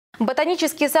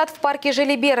Ботанический сад в парке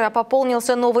Жилибера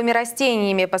пополнился новыми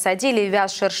растениями. Посадили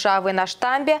вяз шершавый на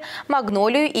штамбе,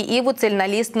 магнолию и иву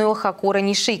цельнолистную хакура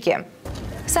нишики.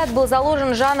 Сад был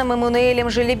заложен Жаном Эммануэлем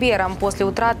Жилибером. После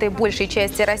утраты большей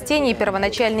части растений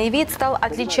первоначальный вид стал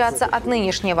отличаться от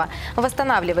нынешнего.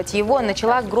 Восстанавливать его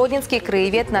начала гродненский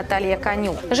краевед Наталья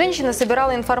Конюк. Женщина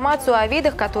собирала информацию о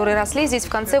видах, которые росли здесь в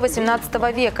конце 18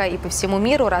 века и по всему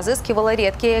миру разыскивала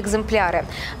редкие экземпляры.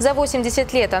 За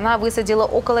 80 лет она высадила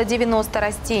около 90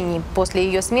 растений. После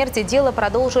ее смерти дело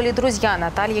продолжили друзья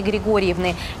Натальи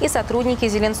Григорьевны и сотрудники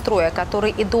Зеленстроя,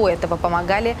 которые и до этого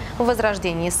помогали в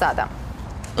возрождении сада.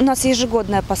 У нас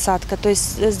ежегодная посадка, то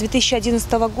есть с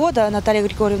 2011 года Наталья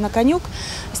Григорьевна Конюк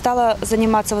стала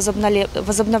заниматься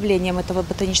возобновлением этого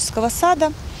ботанического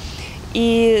сада.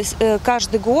 И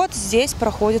каждый год здесь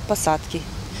проходят посадки.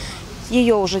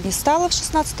 Ее уже не стало в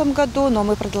 2016 году, но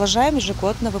мы продолжаем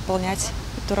ежегодно выполнять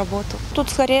эту работу. Тут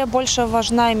скорее больше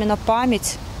важна именно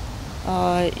память,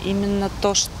 именно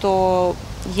то, что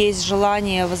есть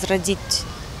желание возродить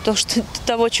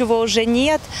того, чего уже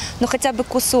нет, но хотя бы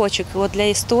кусочек вот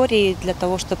для истории, для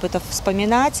того, чтобы это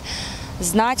вспоминать,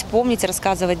 знать, помнить,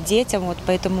 рассказывать детям. Вот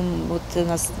поэтому вот у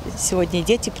нас сегодня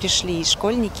дети пришли, и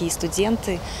школьники, и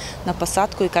студенты на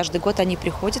посадку, и каждый год они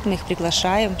приходят, мы их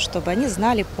приглашаем, чтобы они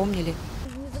знали, помнили.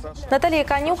 Наталья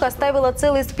Конюк оставила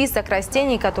целый список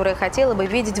растений, которые хотела бы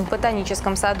видеть в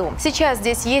ботаническом саду. Сейчас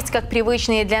здесь есть как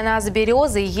привычные для нас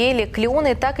березы, ели,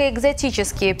 клены, так и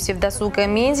экзотические – псевдосука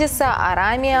мензиса,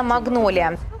 арамия,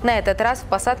 магнолия. На этот раз в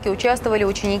посадке участвовали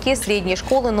ученики средней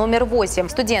школы номер 8,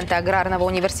 студенты аграрного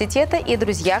университета и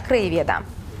друзья краеведа.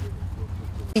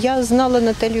 Я знала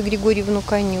Наталью Григорьевну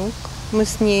Конюк, мы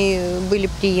с ней были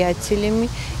приятелями.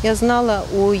 Я знала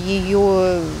о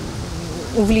ее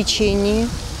увлечении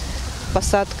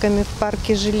посадками в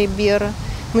парке Жилибера.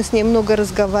 Мы с ней много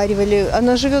разговаривали.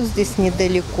 Она живет здесь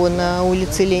недалеко,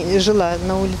 жила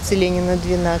на улице Ленина,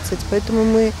 12. Поэтому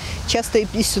мы часто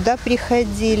и сюда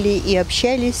приходили, и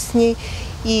общались с ней.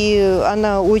 И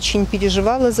она очень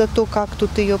переживала за то, как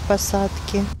тут ее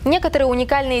посадки. Некоторые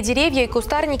уникальные деревья и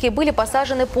кустарники были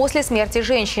посажены после смерти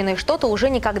женщины. Что-то уже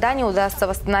никогда не удастся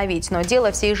восстановить. Но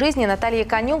дело всей жизни Натальи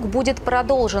Конюк будет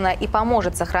продолжено и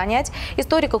поможет сохранять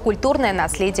историко-культурное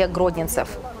наследие гродненцев.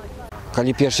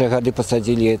 Когда первые годы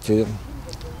посадили эти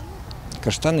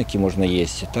каштаны, які можно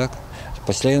есть, так?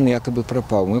 После он якобы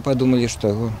пропал. Мы подумали, что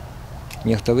его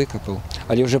ніхто викопав.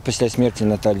 Але вже після смерті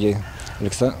Наталії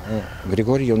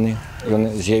Григорьевны он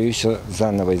з'явився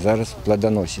заново і зараз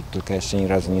плодоносить, тільки я ще ні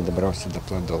разу не добрався до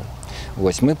плодов.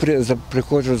 Ось, ми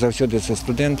приходжу завжди зі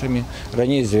студентами,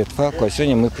 раніше з ветфаку, а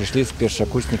сьогодні ми прийшли з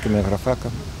першокурсниками агрофака.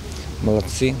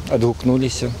 Молодці,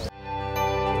 відгукнулися.